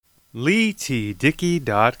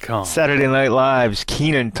LeeTDickey.com. Saturday Night Live's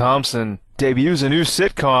Kenan Thompson debuts a new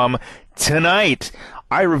sitcom tonight.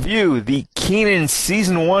 I review the Kenan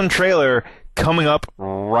Season 1 trailer coming up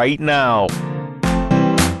right now.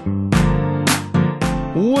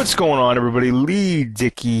 What's going on, everybody? Lee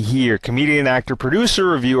Dickey here, comedian, actor, producer,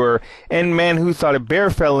 reviewer, and man who thought a bear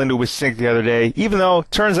fell into his sink the other day, even though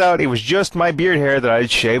turns out it was just my beard hair that I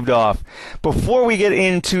had shaved off. Before we get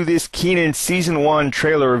into this Kenan Season 1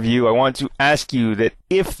 trailer review, I want to ask you that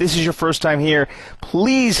if this is your first time here,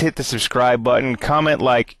 please hit the subscribe button, comment,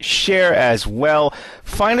 like, share as well.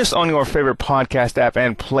 Find us on your favorite podcast app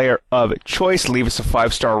and player of choice. Leave us a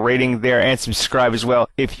 5-star rating there and subscribe as well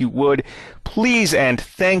if you would. Please and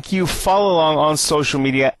thank you. Follow along on social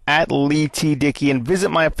media at LeeTDickey and visit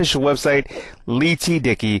my official website,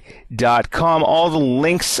 LeeTDickey.com. All the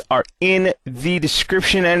links are in the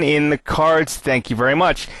description and in the cards. Thank you very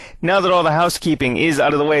much. Now that all the housekeeping is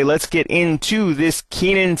out of the way, let's get into this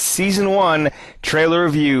Kenan Season 1 trailer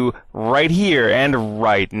review right here and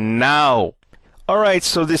right now. Alright,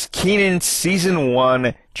 so this Kenan Season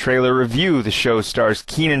 1 trailer review. The show stars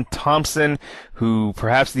Kenan Thompson, who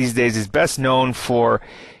perhaps these days is best known for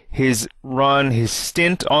his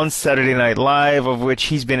stint on Saturday Night Live, of which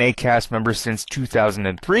he's been a cast member since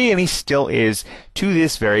 2003, and he still is to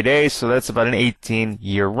this very day, so that's about an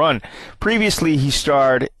 18-year run. Previously, he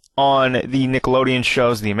starred on the Nickelodeon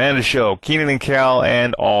shows The Amanda Show, Kenan and Kel,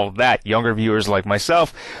 and all that. Younger viewers like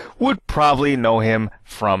myself would probably know him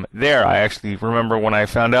from there. I actually remember when I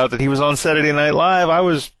found out that he was on Saturday Night Live, I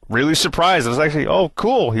was really surprised. I was actually, oh,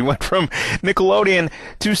 cool. He went from Nickelodeon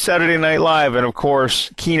to Saturday Night Live, and of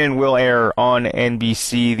course, Kenan will air on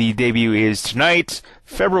NBC. The debut is tonight,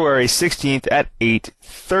 February 16th at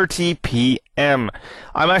 8:30 p.m.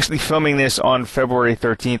 I'm actually filming this on February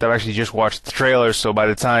 13th. I've actually just watched the trailer, so by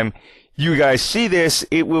the time you guys see this,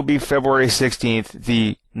 it will be February 16th,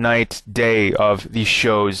 the day of the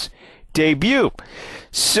show's debut.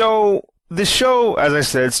 So, the show, as I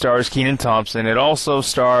said, stars Kenan Thompson. It also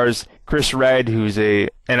stars Chris Redd, who's an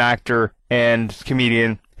actor and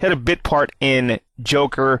comedian. Had a bit part in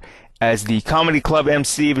Joker as the comedy club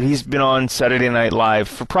MC, but he's been on Saturday Night Live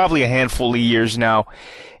for probably a handful of years now.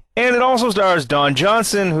 And it also stars Don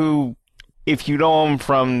Johnson, who, if you know him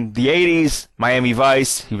from the 80s, Miami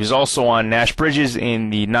Vice, he was also on Nash Bridges in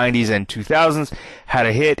the 90s and 2000s, had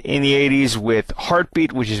a hit in the 80s with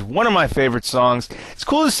Heartbeat, which is one of my favorite songs. It's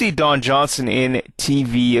cool to see Don Johnson in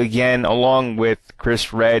TV again, along with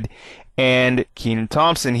Chris Redd and Kenan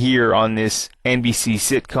Thompson here on this NBC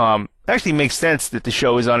sitcom. It actually makes sense that the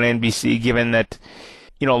show is on NBC, given that,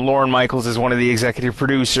 Lorne Michaels is one of the executive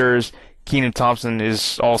producers. Kenan Thompson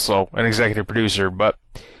is also an executive producer, but,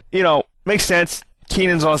 makes sense.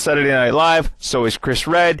 Kenan's on Saturday Night Live, so is Chris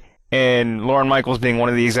Redd, and Lorne Michaels being one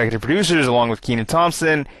of the executive producers, along with Kenan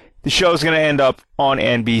Thompson. The show's going to end up on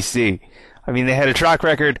NBC. I mean, they had a track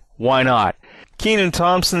record. Why not? Kenan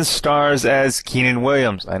Thompson stars as Keenan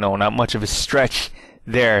Williams. I know, not much of a stretch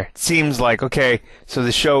there. It seems like, okay, so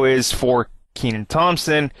the show is for Kenan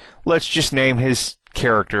Thompson. Let's just name his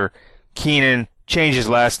character Kenan, change his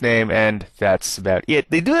last name, and that's about it.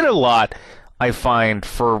 They do it a lot, I find,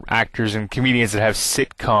 for actors and comedians that have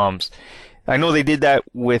sitcoms. I know they did that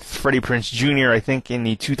with Freddie Prinze Jr., I think in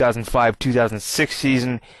the 2005-2006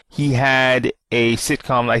 season. He had a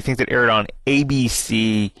sitcom, I think, that aired on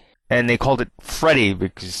ABC, and they called it Freddie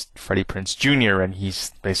because Freddie Prinze Jr., and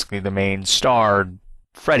he's basically the main star.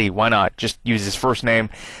 Freddie, why not? Just use his first name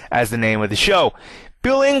as the name of the show.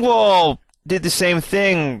 Bill Engvall did the same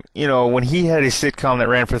thing, when he had a sitcom that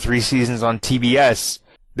ran for 3 seasons on TBS.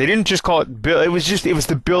 They didn't just call it Bill, it was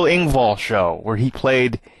the Bill Engvall Show, where he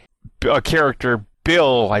played a character,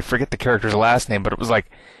 Bill. I forget the character's last name, but it was like,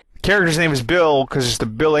 the character's name is Bill because it's the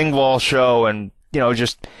Bill Engvall Show, and,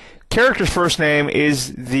 just character's first name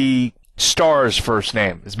is the star's first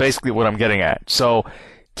name, is basically what I'm getting at. So,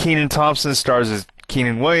 Kenan Thompson stars as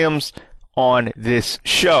Keenan Williams on this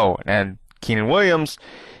show, and Keenan Williams,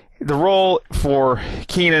 the role for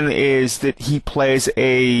Kenan is that he plays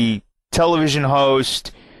a television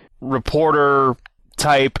host, reporter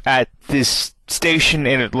type at this station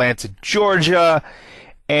in Atlanta, Georgia,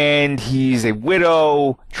 and he's a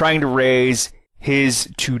widow trying to raise his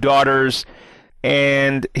 2 daughters,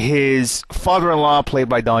 and his father-in-law, played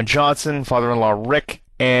by Don Johnson, father-in-law Rick,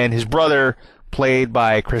 and his brother, played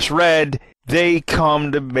by Chris Redd, they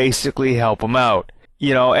come to basically help him out.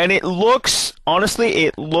 And it looks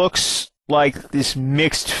like this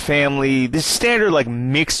mixed family, this standard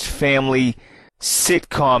mixed family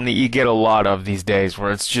sitcom that you get a lot of these days,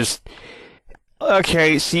 where it's just,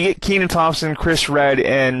 okay, so you get Kenan Thompson, Chris Redd,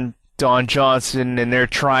 and Don Johnson, and they're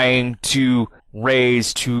trying to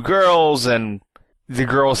raise two girls, and the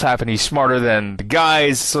girls happen to be smarter than the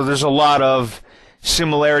guys, so there's a lot of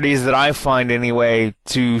similarities that I find anyway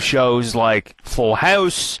to shows like Full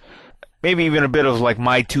House, maybe even a bit of like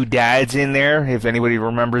My Two Dads in there, if anybody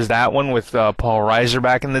remembers that one with Paul Reiser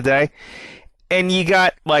back in the day. And you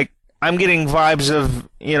got like, I'm getting vibes of,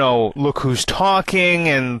 Look Who's Talking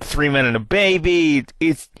and Three Men and a Baby.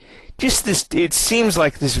 It's just this, it seems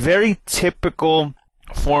like this very typical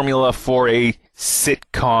formula for a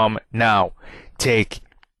sitcom now. Take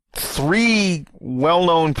three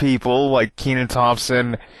well-known people like Kenan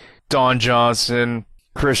Thompson, Don Johnson,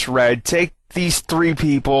 Chris Redd. Take these three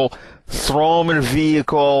people, throw them in a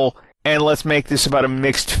vehicle, and let's make this about a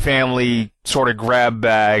mixed family sort of grab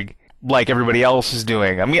bag like everybody else is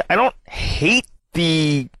doing. I mean, I don't hate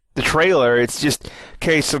the trailer. It's just,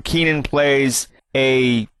 okay, so Kenan plays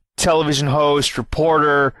a television host,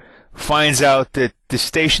 reporter, finds out that the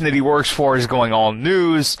station that he works for is going all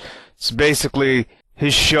news. It's basically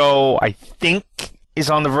his show, I think, is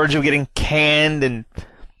on the verge of getting canned, and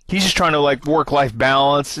he's just trying to, like, work-life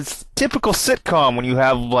balance. It's typical sitcom when you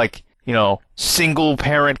have, like,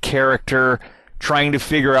 single-parent character trying to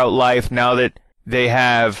figure out life now that they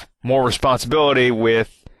have more responsibility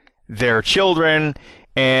with their children,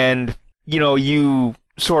 and, you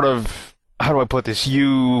sort of, how do I put this,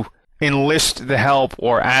 you enlist the help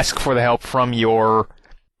or ask for the help from your,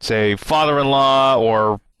 say, father-in-law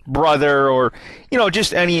or brother or,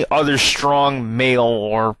 just any other strong male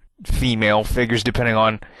or female figures, depending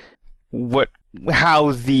on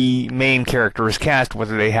how the main character is cast,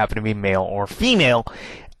 whether they happen to be male or female.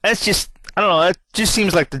 That's just, I don't know, that just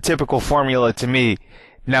seems like the typical formula to me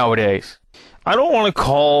nowadays. I don't want to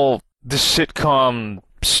call the sitcom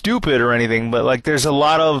stupid or anything, but like there's a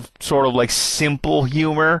lot of sort of like simple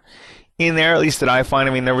humor in there, at least that I find.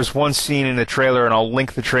 I mean, there was one scene in the trailer, and I'll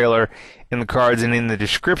link the trailer in the cards and in the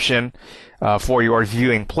description for your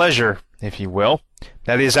viewing pleasure, if you will.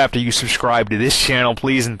 That is after you subscribe to this channel,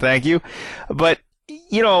 please and thank you. But,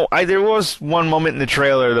 there was one moment in the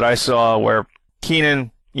trailer that I saw where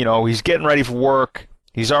Kenan, he's getting ready for work.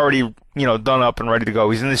 He's already, done up and ready to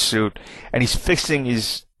go. He's in the suit, and he's fixing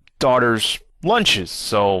his daughter's lunches.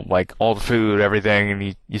 So, like, all the food, everything,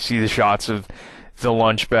 and you see the shots of the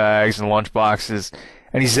lunch bags and lunch boxes,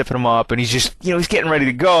 and he's zipping them up, and he's just, he's getting ready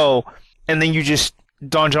to go, and then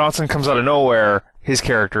Don Johnson comes out of nowhere, his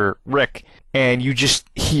character, Rick, and you just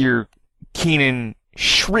hear Kenan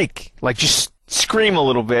shriek, like just scream a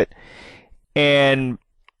little bit, and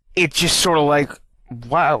it's just sort of like,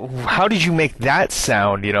 wow, how did you make that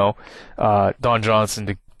sound, Don Johnson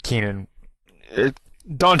to Kenan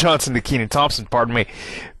Thompson, pardon me,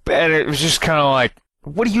 and it was just kind of like,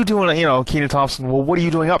 what are you doing, Kenan Thompson, well, what are you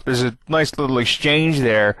doing up? There's a nice little exchange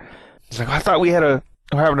there. He's like, I thought we're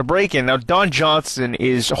having a break-in. Now, Don Johnson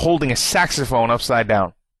is holding a saxophone upside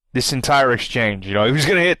down this entire exchange. He was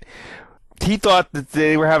going to hit, he thought that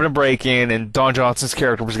they were having a break-in, and Don Johnson's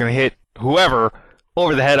character was going to hit whoever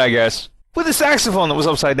over the head, I guess, with a saxophone that was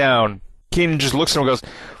upside down. Kenan just looks at him and goes,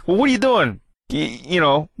 well, what are you doing?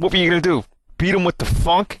 What were you going to do? Beat him with the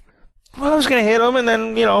funk? Well, I was going to hit him and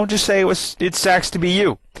then, just say it's sax to be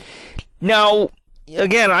you. Now,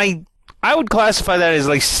 again, I would classify that as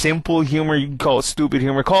like simple humor. You can call it stupid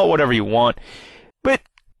humor, call it whatever you want. But,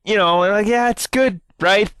 like, yeah, it's good,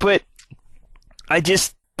 right? But I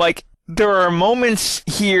just, like, there are moments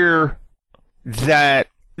here that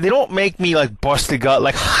they don't make me like bust a gut,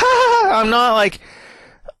 like, ha!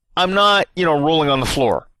 I'm not, rolling on the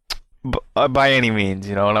floor by any means,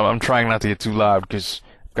 and I'm trying not to get too loud because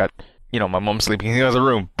I've got, my mom sleeping in the other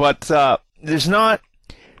room. But there's not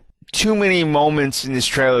too many moments in this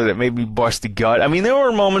trailer that made me bust a gut. I mean, there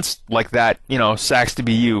were moments like that, sax to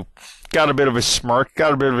be you. Got a bit of a smirk,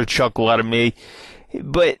 got a bit of a chuckle out of me.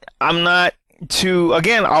 But I'm not too,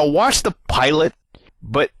 again, I'll watch the pilot,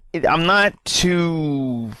 but I don't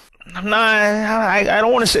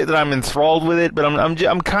want to say that I'm enthralled with it, but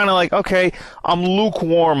I'm kind of like, okay, I'm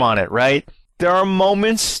lukewarm on it, right? There are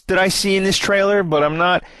moments that I see in this trailer, but I'm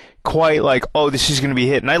not quite like, oh, this is going to be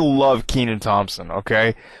a hit. And I love Kenan Thompson,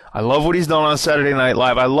 okay? I love what he's done on Saturday Night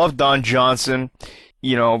Live. I love Don Johnson,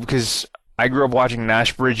 because I grew up watching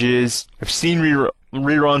Nash Bridges. I've seen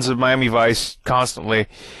reruns of Miami Vice constantly.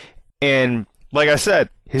 And like I said,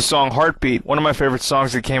 his song Heartbeat, one of my favorite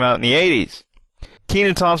songs that came out in the 80s.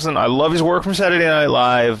 Kenan Thompson, I love his work from Saturday Night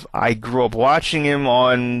Live. I grew up watching him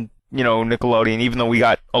on, Nickelodeon, even though we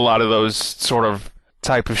got a lot of those sort of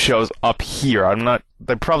type of shows up here.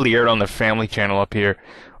 They probably aired on the Family Channel up here,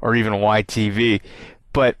 or even YTV.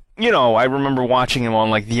 But, I remember watching him on,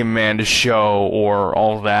 like, The Amanda Show, or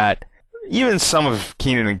all that. even some of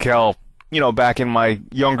Kenan and Kel, back in my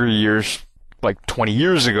younger years, like 20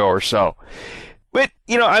 years ago or so. But,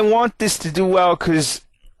 I want this to do well because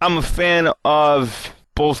I'm a fan of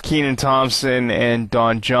both Kenan Thompson and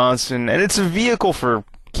Don Johnson, and it's a vehicle for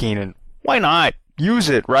Kenan. Why not? Use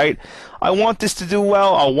it, right? I want this to do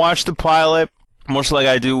well. I'll watch the pilot, much like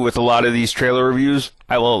I do with a lot of these trailer reviews.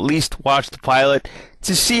 I will at least watch the pilot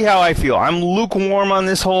to see how I feel. I'm lukewarm on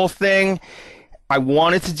this whole thing. I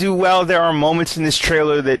want it to do well. There are moments in this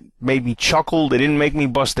trailer that made me chuckle. They didn't make me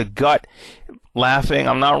bust a gut laughing.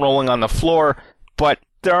 I'm not rolling on the floor, but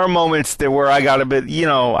there are moments there where I got a bit,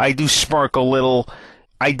 I do smirk a little.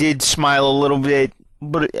 I did smile a little bit.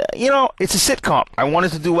 But, it's a sitcom. I want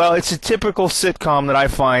it to do well. It's a typical sitcom that I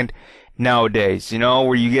find nowadays,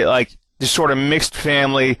 where you get, like, this sort of mixed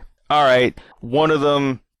family. All right, one of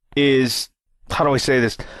them is, how do I say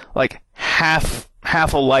this, like, half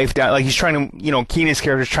a life down. Like, he's trying to, Kenan's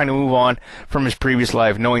character is trying to move on from his previous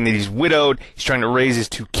life, knowing that he's widowed. He's trying to raise his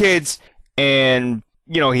 2 kids. And,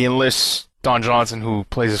 he enlists Don Johnson, who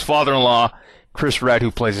plays his father-in-law, Chris Redd,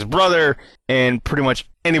 who plays his brother, and pretty much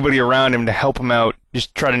anybody around him to help him out,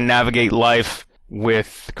 just try to navigate life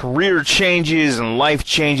with career changes and life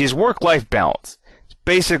changes, work-life balance. It's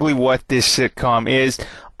basically what this sitcom is.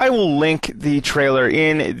 I will link the trailer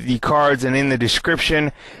in the cards and in the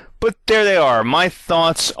description, but there they are. My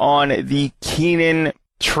thoughts on the Kenan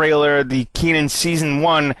trailer, the Kenan Season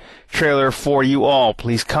 1 trailer for you all.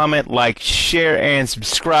 Please comment, like, share, and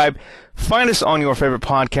subscribe. Find us on your favorite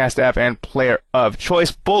podcast app and player of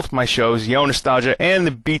choice. Both my shows, Yo Nostalgia and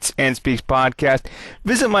the Beats and Speaks podcast.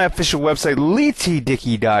 Visit my official website,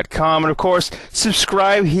 LeeTDickey.com. And, of course,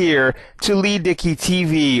 subscribe here to Lee Dickey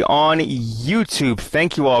TV on YouTube.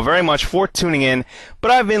 Thank you all very much for tuning in.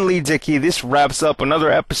 But I've been Lee Dickey. This wraps up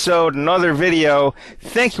another episode, another video.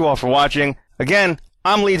 Thank you all for watching. Again,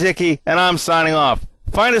 I'm Lee Dickey, and I'm signing off.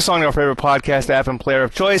 Find us on your favorite podcast app and player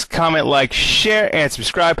of choice. Comment, like, share, and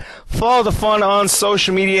subscribe. Follow the fun on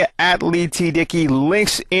social media at Lee T. Dickey.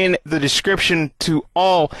 Links in the description to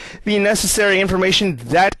all the necessary information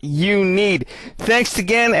that you need. Thanks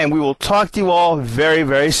again, and we will talk to you all very,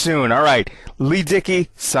 very soon. All right, Lee Dickey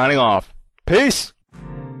signing off. Peace.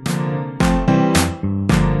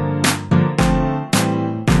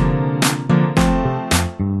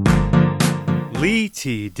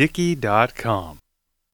 LeeTDickey.com